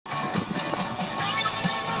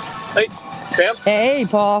Hey, Sam. Hey,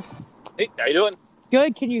 Paul. Hey, how you doing?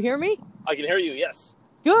 Good. Can you hear me? I can hear you. Yes.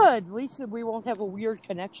 Good. At least we won't have a weird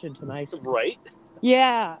connection tonight. Right.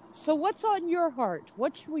 Yeah. So, what's on your heart?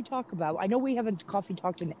 What should we talk about? I know we haven't coffee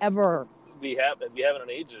talked in ever. We haven't in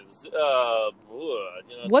ages. It's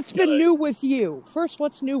What's kind been of new with you? First,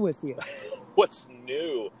 what's new with you? what's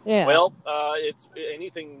new. Yeah. Well, it's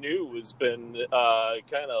anything new has been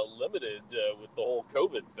kind of limited with the whole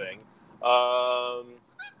COVID thing.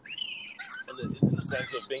 In the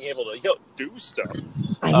sense of being able to do stuff.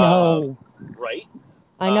 I know. Right.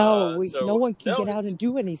 I know. No So one can no. get out and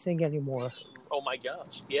do anything anymore. Oh my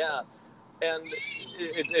gosh. Yeah. And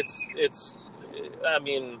it's. I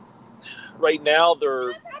mean, right now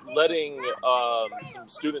they're letting some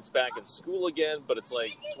students back in school again, but it's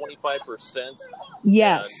like 25%.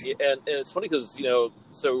 Yes. And it's funny because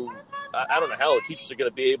so I don't know how the teachers are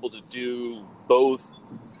going to be able to do both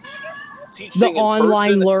teaching The in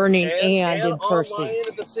online person learning and in person. online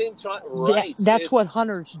at the same time. Right. That's what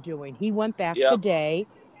Hunter's doing. He went back today.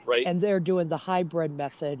 Right. And they're doing the hybrid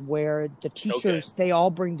method where the teachers, they all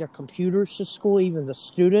bring their computers to school, even the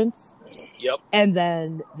students. Yep. And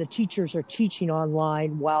then the teachers are teaching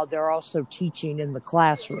online while they're also teaching in the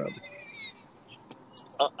classroom.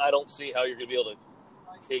 I don't see how you're going to be able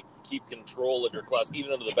to keep control of your class,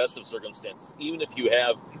 even under the best of circumstances, even if you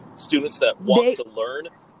have students that want to learn.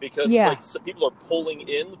 Because it's like some people are pulling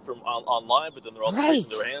in from online, but then they're also raising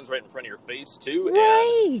their hands right in front of your face too.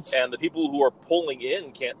 Right. And the people who are pulling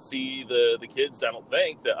in can't see the kids. I don't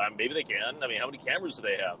think that. Maybe they can. I mean, how many cameras do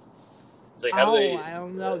they have? It's like, how do they? I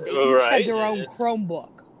don't know. They each have their own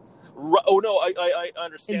Chromebook. Oh no, I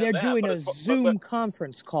understand. And they're that, doing a Zoom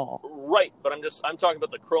conference call. Right, but I'm talking about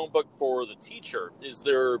the Chromebook for the teacher. Is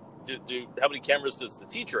there how many cameras does the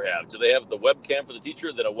teacher have? Do they have the webcam for the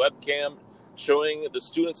teacher, then a webcam showing the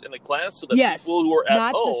students in the class so that people who are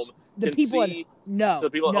at home can see? So the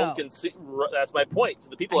people at home can see. That's my point. So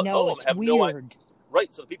the people at home have no idea.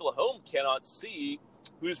 Right. So the people at home cannot see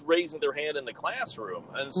who's raising their hand in the classroom.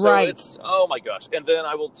 And so it's, oh my gosh. And then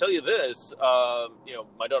I will tell you this,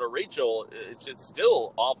 my daughter Rachel, it's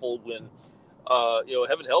still awful when,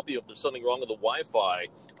 heaven help you if there's something wrong with the Wi-Fi,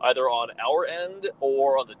 either on our end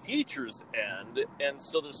or on the teacher's end. And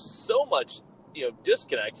so there's so much,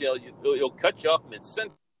 disconnect. You'll cut you off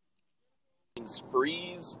mid-sentence,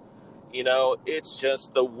 freeze. It's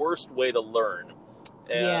just the worst way to learn.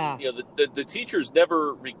 And, the teachers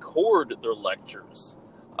never record their lectures.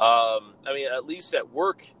 At least at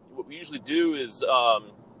work, what we usually do is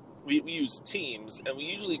we use Teams, and we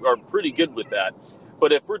usually are pretty good with that.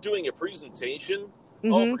 But if we're doing a presentation,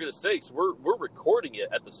 for goodness sakes, we're recording it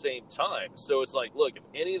at the same time. So it's like, look, if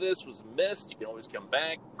any of this was missed, you can always come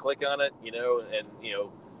back, click on it, and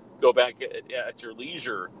go back at your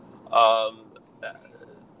leisure.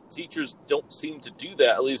 Teachers don't seem to do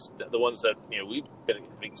that, at least the ones that we've been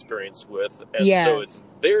experienced with, and so it's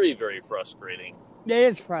very, very frustrating. It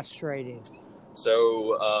is frustrating.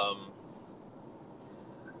 So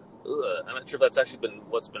I'm not sure if that's actually been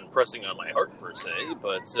what's been pressing on my heart per se,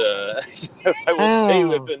 but I will say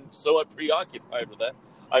I've been somewhat preoccupied with that.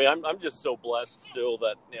 I mean, I'm just so blessed still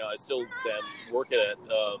that I still am working at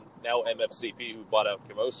now MFCP, who bought out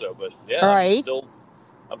Camoso, but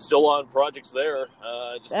I'm still on projects there.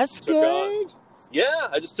 That's good.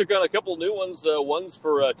 I just took on a couple new ones. One's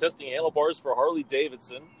for testing handlebars for Harley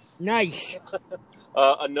Davidson. Nice.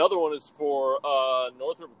 Another one is for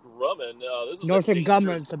Northrop Grumman. Northrop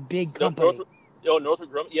Grumman's a big company. Northrop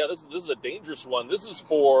Grumman. Yeah, this is a dangerous one. This is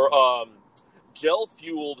for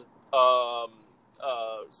gel-fueled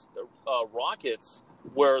rockets,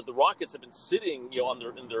 where the rockets have been sitting,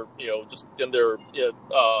 in their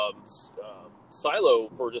silo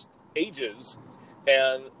for just ages,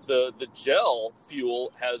 and the gel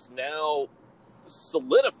fuel has now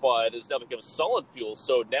solidified, has now become solid fuel,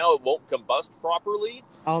 so now it won't combust properly,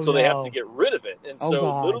 they have to get rid of it. And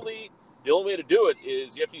literally the only way to do it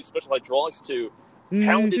is you have to use special hydraulics to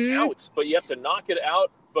pound it out, but you have to knock it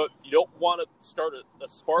out, but you don't want to start a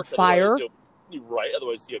spark, fire,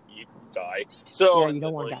 otherwise you die. So you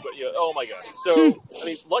don't want that. Oh my gosh. So I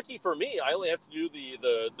mean, lucky for me, I only have to do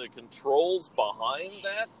the controls behind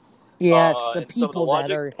that. Yeah, it's the people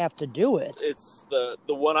that have to do it. It's the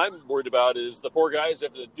one I'm worried about is the poor guys who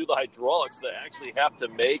have to do the hydraulics that actually have to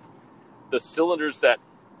make the cylinders that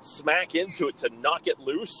smack into it to knock it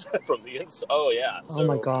loose from the inside. Oh yeah. So, oh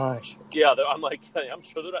my gosh. Yeah, I'm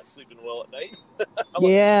sure they're not sleeping well at night. I don't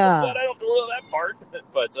have to worry about that part.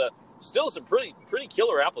 But still some pretty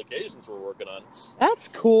killer applications we're working on. That's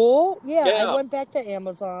cool. Yeah. I went back to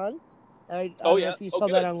Amazon. I don't know if you saw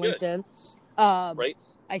that on LinkedIn. Right.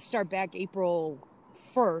 I start back April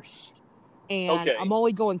 1st, and I'm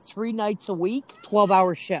only going 3 nights a week,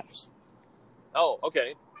 12-hour shifts. Oh,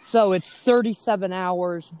 okay. So it's 37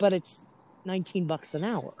 hours, but it's $19 an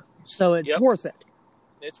hour. So it's worth it.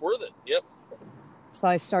 It's worth it. Yep. So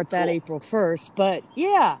I start that April 1st. But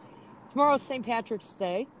yeah, tomorrow's St. Patrick's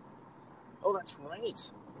Day. Oh, that's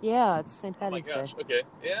right. Yeah, it's St. Patrick's Day. Oh my gosh. Okay.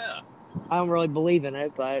 Yeah. I don't really believe in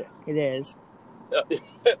it, but it is.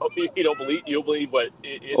 You don't believe what? Luck.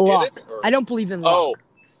 In it, I don't believe in luck.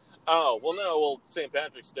 Oh, well, no. Well, St.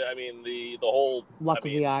 Patrick's Day, I mean, the whole... Luck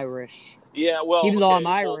of the Irish. Yeah, well... Even though I'm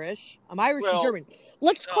Irish. I'm Irish and German.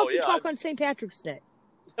 Let's coffee talk on St. Patrick's Day.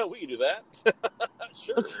 We can do that.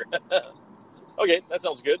 Sure. Okay, that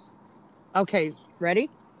sounds good. Okay, ready?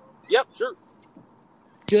 Yep, sure.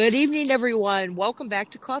 Good evening, everyone. Welcome back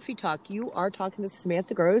to Coffee Talk. You are talking to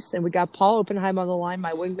Samantha Gross, and we got Paul Oppenheim on the line,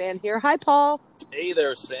 my wingman here. Hi, Paul. Hey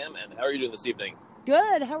there, Sam, and how are you doing this evening?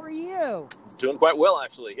 Good. How are you? Doing quite well,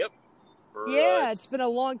 actually. Yep. It's been a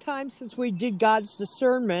long time since we did God's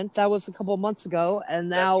Discernment. That was a couple of months ago, and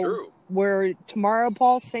now we're tomorrow,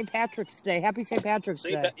 Paul, St. Patrick's Day. Happy St. Patrick's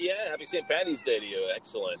Day. Happy St. Patty's Day to you.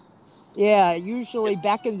 Excellent. Yeah, usually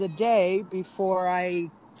back in the day, before I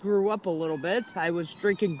grew up a little bit, I was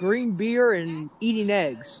drinking green beer and eating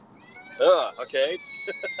eggs. Okay.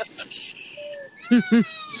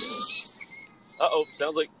 Uh-oh,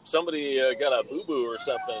 sounds like somebody got a boo-boo or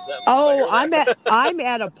something. Is that I'm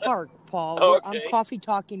at a park, Paul. Okay. I'm coffee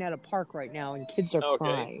talking at a park right now, and kids are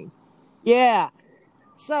crying. Yeah.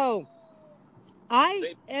 So,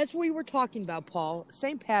 as we were talking about, Paul,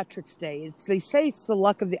 St. Patrick's Day, they say it's the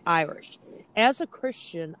luck of the Irish. As a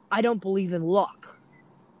Christian, I don't believe in luck.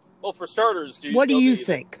 Well, for starters, what do you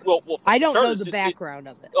think? Well, I don't know the background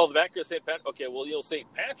of it. Oh, the background of St. Patrick. Okay, well, St.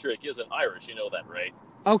 Patrick isn't Irish. You know that, right?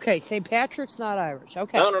 Okay, St. Patrick's not Irish.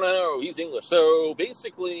 Okay. No. He's English. So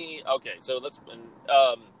basically, so that's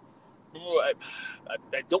I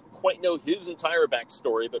don't quite know his entire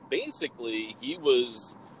backstory, but basically, he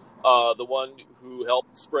was the one who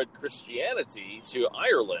helped spread Christianity to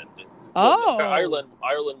Ireland. Oh, Ireland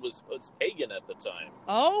was pagan at the time.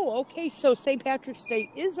 Oh, okay. So St. Patrick's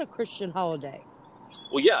Day is a Christian holiday.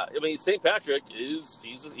 Well, yeah. I mean, St. Patrick he's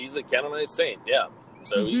a canonized saint. Yeah.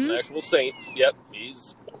 So he's an actual saint. Yep.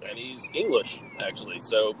 He's English actually.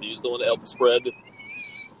 So he's the one that helped spread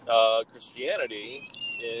Christianity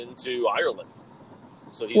into Ireland.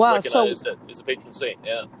 So he's recognized as a patron saint.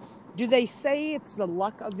 Yeah. Do they say it's the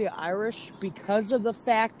luck of the Irish because of the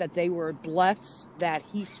fact that they were blessed that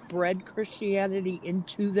he spread Christianity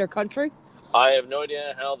into their country? I have no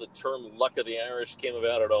idea how the term "luck of the Irish" came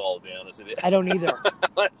about at all. To be honest with you, I don't either.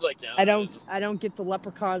 It's like, I don't get the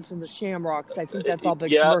leprechauns and the shamrocks. I think that's all been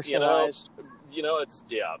commercialized.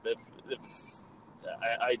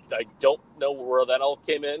 I don't know where that all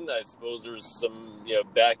came in. I suppose there's some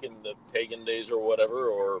back in the pagan days or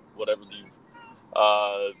whatever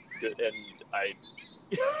and I.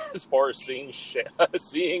 As far as seeing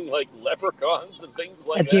like leprechauns and things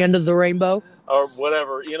like that. At the end of the rainbow? Or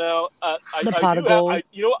whatever, I do have a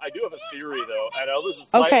theory, though. I know this is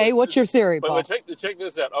slightly... Okay, what's your theory, Paul? But check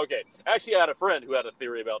this out. Okay, actually, I had a friend who had a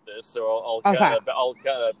theory about this, so I'll kind of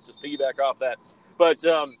just piggyback off that. But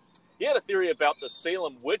he had a theory about the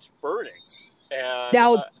Salem witch burnings. And,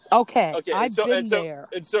 now, I've been there.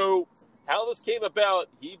 And so, how this came about,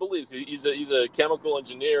 he believes he's a chemical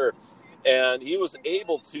engineer. And he was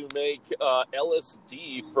able to make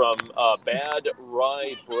LSD from bad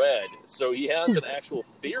rye bread. So he has an actual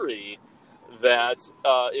theory that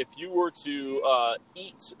if you were to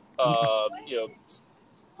eat,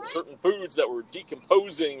 certain foods that were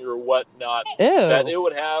decomposing or whatnot, that it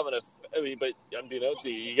would have an effect. I mean, but a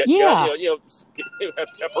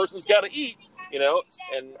person's got to eat, and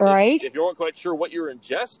if you weren't quite sure what you're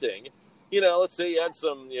ingesting. Let's say you had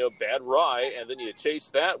some, bad rye, and then you chase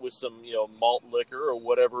that with some, malt liquor or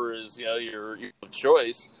whatever is, your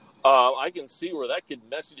choice. I can see where that could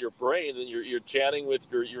mess with your brain, and you're chatting with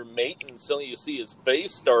your mate, and suddenly you see his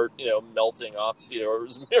face start, melting off, or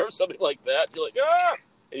something like that. You're like, ah!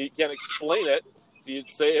 And you can't explain it. So you'd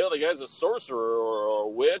say, oh, the guy's a sorcerer or a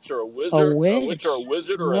witch or a wizard, or a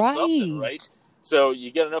wizard or something, right? So you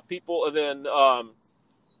get enough people, and then,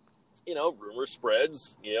 rumor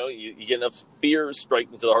spreads, you get enough fear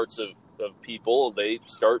strike into the hearts of people, they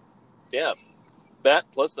start, that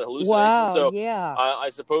plus the hallucination. Wow, so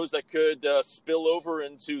I suppose that could spill over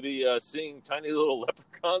into the seeing tiny little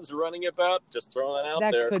leprechauns running about. Just throwing that out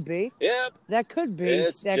there. That could be. Yeah. That could be.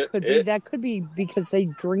 That could be because they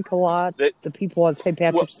drink a lot. The people on St.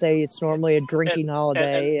 Patrick's Day, it's normally a drinking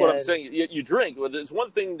holiday. And what I'm saying, you drink. Well, it's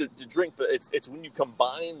one thing to drink, but it's when you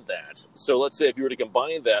combine that. So let's say if you were to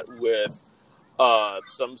combine that with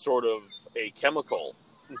some sort of a chemical.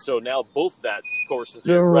 And so now both that's coursing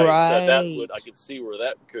through, right? That would, I could see where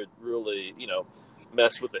that could really,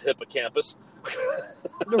 mess with the hippocampus.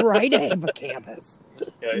 Right, hippocampus.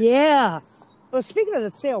 Okay. Yeah. Well, speaking of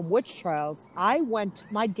the Salem witch trials,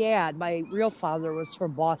 my dad, my real father, was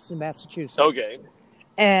from Boston, Massachusetts. Okay.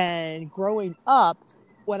 And growing up,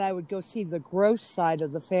 when I would go see the gross side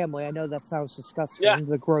of the family, I know that sounds disgusting,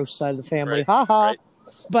 the gross side of the family, Right.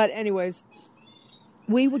 But anyways,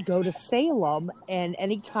 we would go to Salem, and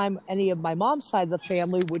anytime any of my mom's side of the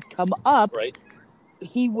family would come up,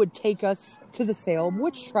 he would take us to the Salem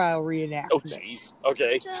witch trial reenactments. Oh, jeez.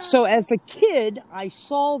 Okay. So as a kid, I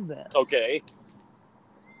saw this. Okay.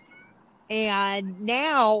 And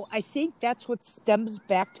now I think that's what stems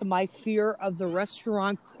back to my fear of the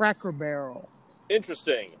restaurant Cracker Barrel.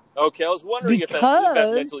 Interesting. Okay, I was wondering if that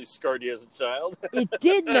mentally scarred you as a child. It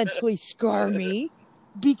did mentally scar me,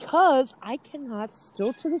 because I cannot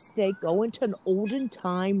still to this day go into an olden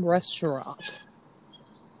time restaurant.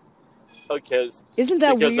 Okay. Isn't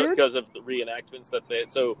that weird? Because of the reenactments that they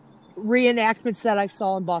had. So reenactments that I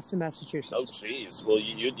saw in Boston, Massachusetts. Oh, jeez. Well,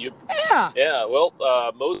 you yeah. Yeah. Well,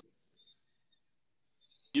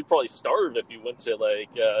 you'd probably starve if you went to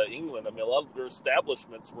England. I mean, a lot of their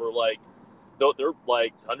establishments were they're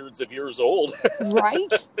like hundreds of years old. Right.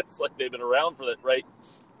 It's like they've been around for that, right?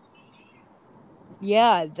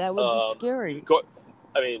 Yeah, that would be scary.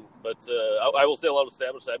 I mean, but I will say a lot of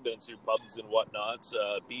establishments I've been to, pubs and whatnot,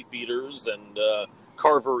 beef eaters and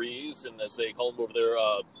carveries, and as they call them over there,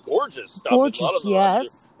 gorgeous stuff. Gorgeous, a lot of them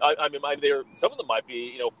yes. I mean, some of them might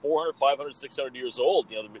be 400, 500, 600 years old.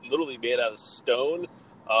 They're literally made out of stone.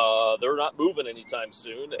 They're not moving anytime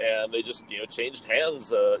soon, and they just changed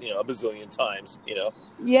hands a bazillion times.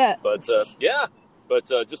 Yeah. But yeah. But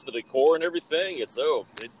just the decor and everything, it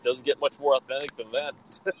doesn't get much more authentic than that.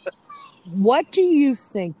 What do you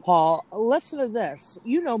think, Paul? Listen to this.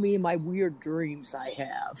 You know me and my weird dreams I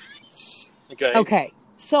have. Okay.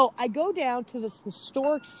 So I go down to this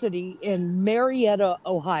historic city in Marietta,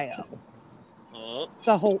 Ohio. It's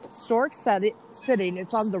a whole historic city.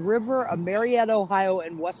 It's on the river of Marietta, Ohio,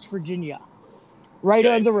 and West Virginia. Right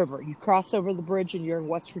on the river. You cross over the bridge and you're in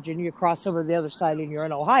West Virginia. You cross over the other side and you're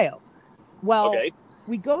in Ohio. Well,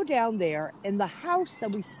 we go down there, and the house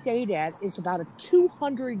that we stayed at is about a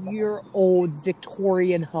 200-year-old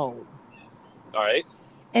Victorian home. All right.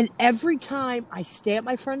 And every time I stay at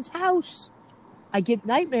my friend's house, I get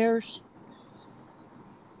nightmares.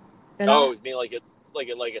 And you mean like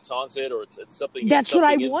it's haunted, or it's something? That's what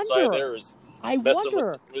I wonder. I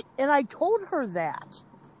wonder, and I told her that.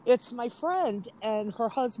 It's my friend and her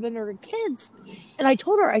husband and her kids. And I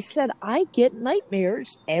told her, I said, I get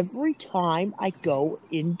nightmares every time I go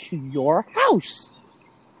into your house.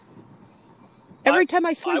 Every time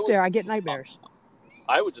I sleep there, I get nightmares.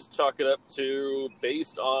 I would just chalk it up to,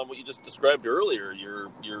 based on what you just described earlier, your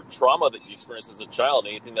trauma that you experienced as a child,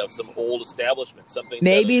 anything that was some old establishment, something.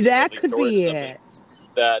 Maybe that could be it.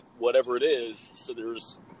 That whatever it is, so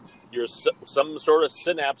there's some sort of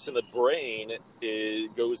synapse in the brain,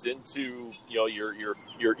 it goes into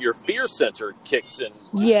your fear center kicks in.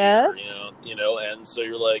 Yes. And so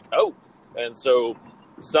you're like, and so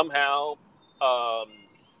somehow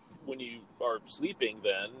when you are sleeping,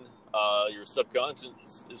 then your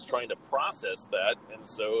subconscious is trying to process that, and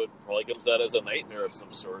so it probably comes out as a nightmare of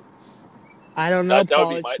some sort. I don't know,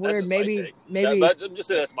 Paul. It's weird. Maybe. I'm just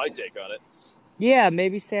saying that's my take on it. Yeah,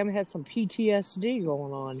 maybe Sam has some PTSD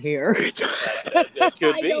going on here. That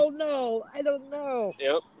could be. I don't know.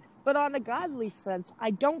 Yep. But on a godly sense, I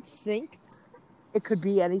don't think it could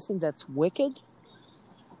be anything that's wicked.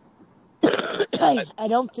 I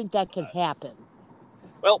don't think that can happen.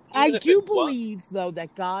 Well, I do believe, though,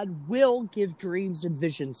 that God will give dreams and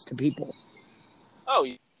visions to people. Oh,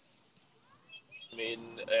 I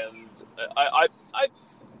mean, and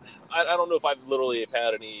I don't know if I've literally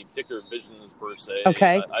had any particular visions per se.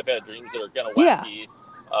 Okay. I've had dreams that are kind of wacky,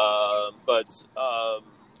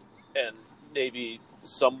 and maybe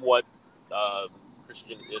somewhat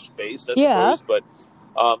Christian-ish based, I suppose. But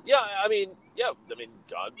I mean,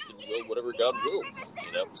 God can will whatever God wills,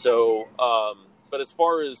 So, but as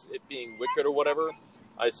far as it being wicked or whatever,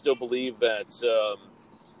 I still believe that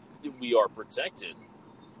we are protected.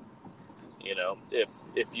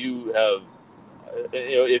 If you have.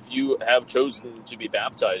 If you have chosen to be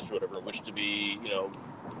baptized or whatever, wish to be,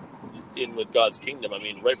 in with God's kingdom, I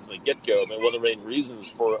mean, right from the get-go, one of the main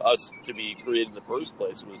reasons for us to be created in the first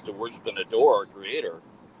place was to worship and adore our Creator,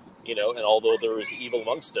 and although there is evil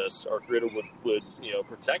amongst us, our Creator would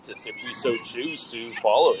protect us if we so choose to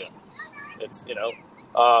follow Him. It's,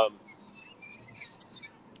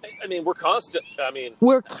 I mean, we're constantly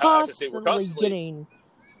getting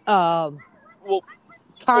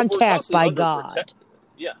contact by God.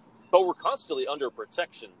 But we're constantly under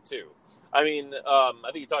protection too. I mean, I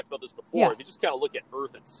think you talked about this before. Yeah. If you just kind of look at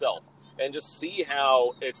Earth itself and just see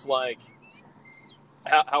how it's like,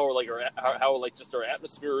 how just our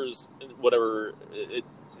atmosphere is, whatever, it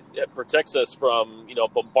protects us from,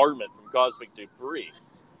 bombardment from cosmic debris.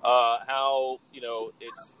 How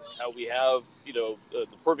it's how we have the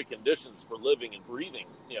perfect conditions for living and breathing,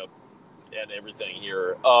 and everything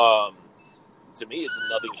here. To me, it's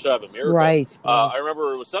nothing short of a miracle. Right. I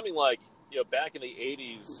remember it was something like, back in the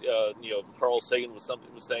 80s, Carl Sagan was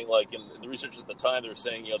saying, like, in the research at the time, they were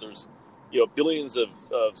saying, there's, billions of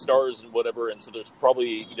stars and whatever, and so there's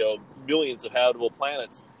probably, millions of habitable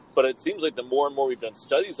planets. But it seems like the more and more we've done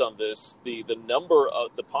studies on this, the number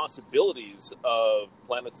of the possibilities of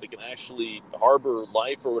planets that can actually harbor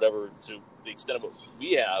life or whatever, to the extent of what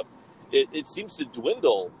we have, it seems to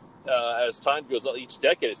dwindle. As time goes on, each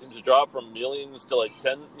decade, it seems to drop from millions to like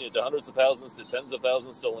to hundreds of thousands to tens of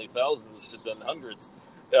thousands to only thousands to then hundreds,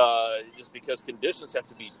 just because conditions have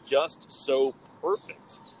to be just so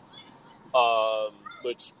perfect,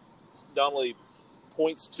 which not only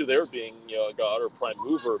points to there being a God or prime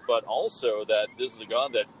mover, but also that this is a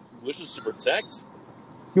God that wishes to protect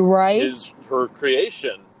her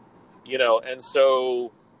creation, and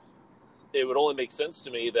so. It would only make sense to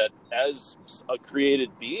me that as a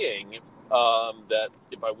created being, that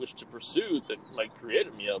if I wish to pursue that my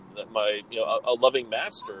creator, that my a loving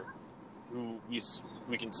master, who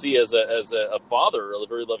we can see as a father, a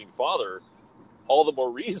very loving father, all the more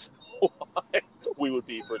reason why we would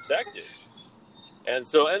be protected. And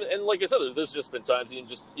so, and like I said, there's just been times,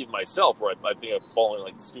 even myself, where I think I've fallen in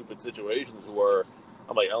like stupid situations where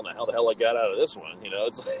I'm like, I don't know how the hell I got out of this one.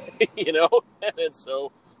 It's like, and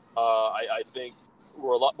so. I think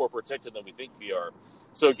we're a lot more protected than we think we are.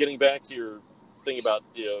 So getting back to your thing about,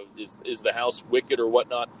 is the house wicked or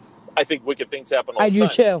whatnot? I think wicked things happen all the time. I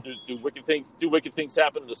do too. Do wicked things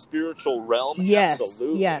happen in the spiritual realm? Yes.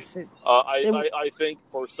 Absolutely. Yes. I think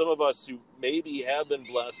for some of us who maybe have been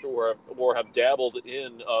blessed or have dabbled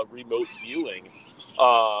in remote viewing,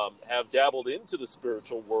 have dabbled into the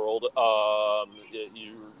spiritual world, I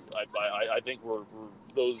think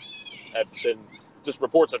those have been just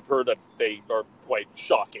reports I've heard that they are quite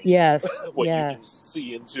shocking. Yes. What you can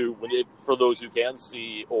see into for those who can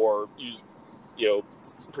see or use,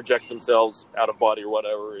 project themselves out of body or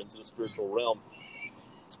whatever into the spiritual realm.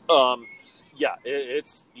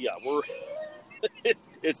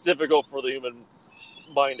 It's difficult for the human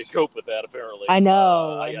mind to cope with that, apparently. I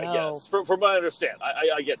know. I guess from my understanding,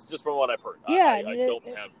 I guess just from what I've heard. Yeah, I don't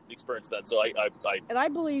have experience that, so I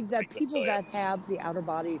believe that people that have the outer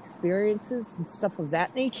body experiences and stuff of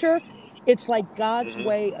that nature, it's like God's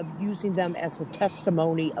way of using them as a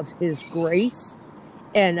testimony of His grace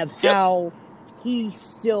and of how He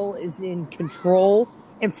still is in control,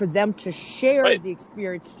 and for them to share the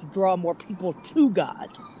experience to draw more people to God.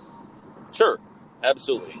 Sure.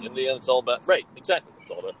 Absolutely. In the end, it's all about, exactly.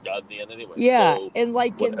 It's all about God in the end anyway. Yeah, so and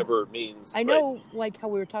like whatever it means. I know, like how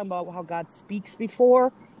we were talking about how God speaks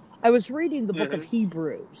before. I was reading the book of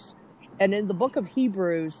Hebrews, and in the book of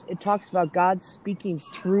Hebrews, it talks about God speaking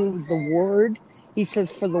through the Word. He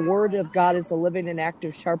says, for the Word of God is a living and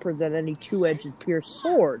active, sharper than any two-edged pierced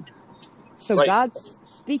sword. So God's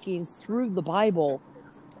speaking through the Bible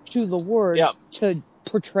to the Word to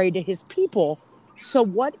portray to His people. So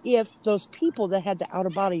what if those people that had the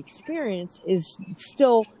outer body experience is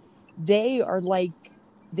still, they are like,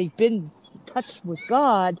 they've been touched with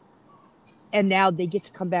God, and now they get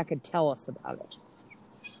to come back and tell us about it.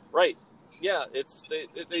 Right. Yeah. It's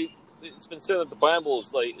been said that the Bible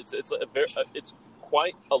is like, it's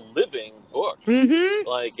quite a living book. Mm-hmm.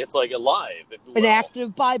 Like, it's like alive. An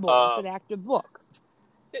active Bible. It's an active book.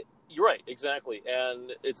 You're right, exactly.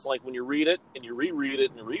 And it's like when you read it and you reread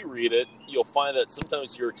it and reread it, you'll find that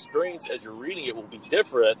sometimes your experience as you're reading it will be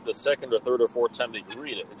different the second or third or fourth time that you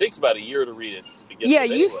read it. It takes about a year to read it to begin with. Yeah,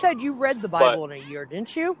 you said you read the Bible in a year,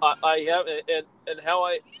 didn't you? I have, and how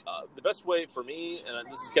the best way for me, and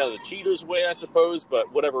this is kind of the cheater's way, I suppose, but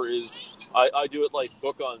whatever is, I do it like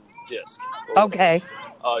book on disc. Okay.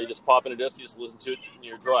 You just pop in a disc, you just listen to it in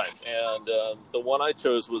your drive. And the one I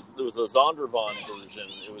chose was a Zondervan version.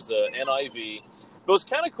 It was a NIV. But what's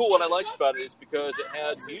kind of cool, what I liked about it is because it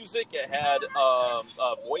had music, it had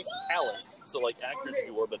voice talents, so like actors if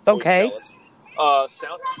you were, but voice talents,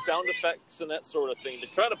 sound effects and that sort of thing to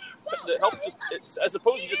try to help just as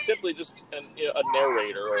opposed to just simply just a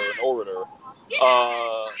narrator or an orator,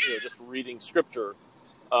 just reading scripture.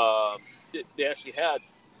 They actually had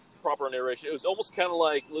proper narration. It was almost kind of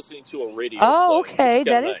like listening to a radio. Oh, okay,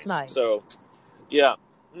 that is nice. So, yeah,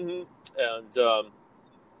 and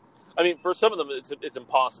I mean, for some of them, it's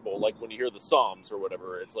impossible. Like when you hear the Psalms or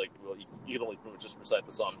whatever, it's like, well, you can only just recite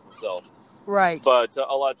the Psalms themselves, right? But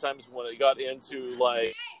a lot of times when it got into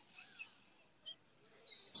like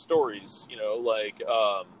stories, like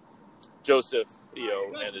Joseph,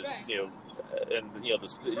 and his,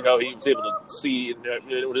 this, how he was able to see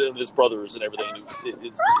his brothers and everything,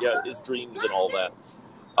 his dreams and all that.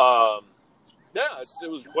 It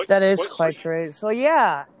was quite. That is quite true. So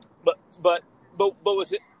yeah. But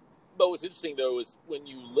what's interesting though is when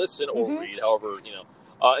you listen or read, however,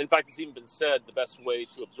 in fact, it's even been said the best way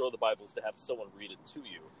to absorb the Bible is to have someone read it to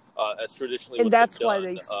you, as traditionally. And that's why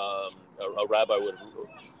a rabbi would.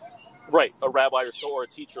 Right, a rabbi or a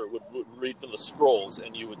teacher would read from the scrolls,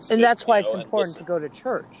 and you would sit, and that's why it's important to go to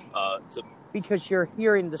church, because you're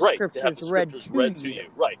hearing the scriptures read to you.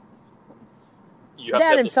 Right. You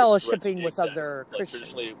that and fellowshipping with other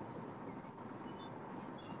Christians.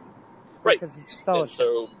 Right. Because it's fellowship.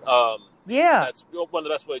 And so, that's one of the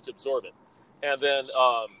best ways to absorb it. And then,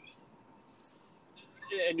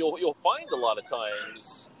 and you'll find a lot of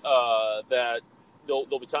times that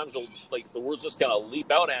there'll be times like the words just kind of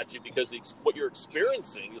leap out at you because what you're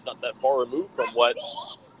experiencing is not that far removed from what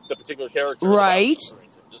the particular character is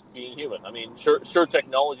experiencing, just being human. I mean, sure,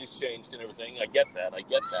 technology's changed and everything. I get that.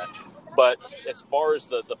 But as far as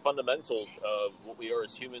the fundamentals of what we are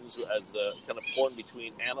as humans, as kind of torn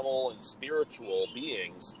between animal and spiritual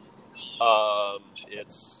beings,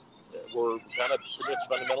 we're kind of pretty much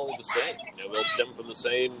fundamentally the same. We all stem from the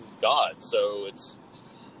same God, so it's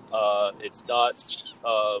not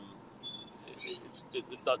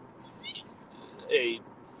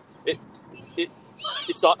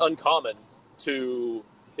it's not uncommon to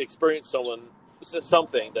experience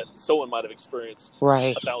something that someone might have experienced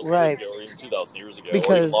 1,000 years ago or even 2,000 years ago, because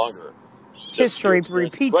or even longer. History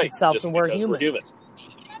repeats itself, and we're human.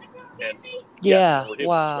 And yeah, we're humans,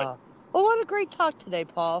 wow. Right? Well, what a great talk today,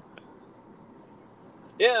 Paul.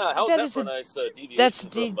 Yeah, how was that for a nice deviation? That's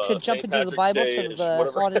from, to jump into the Bible to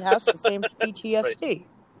the haunted house, the same PTSD. Right.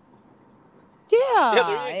 Yeah,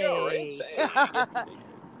 there you go, right?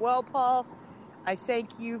 Well, Paul, I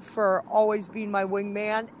thank you for always being my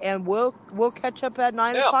wingman, and we'll catch up at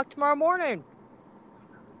 9 o'clock tomorrow morning.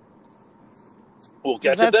 We'll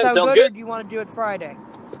catch up then. Does that sound Sounds good, or do you want to do it Friday?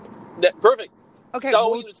 Perfect. Okay,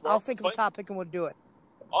 I'll think of a topic and we'll do it.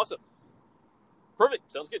 Awesome.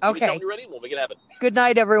 Perfect. Sounds good. Okay. Tell me you're ready, we'll make it happen. Good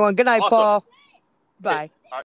night, everyone. Good night, Paul. Bye. Okay.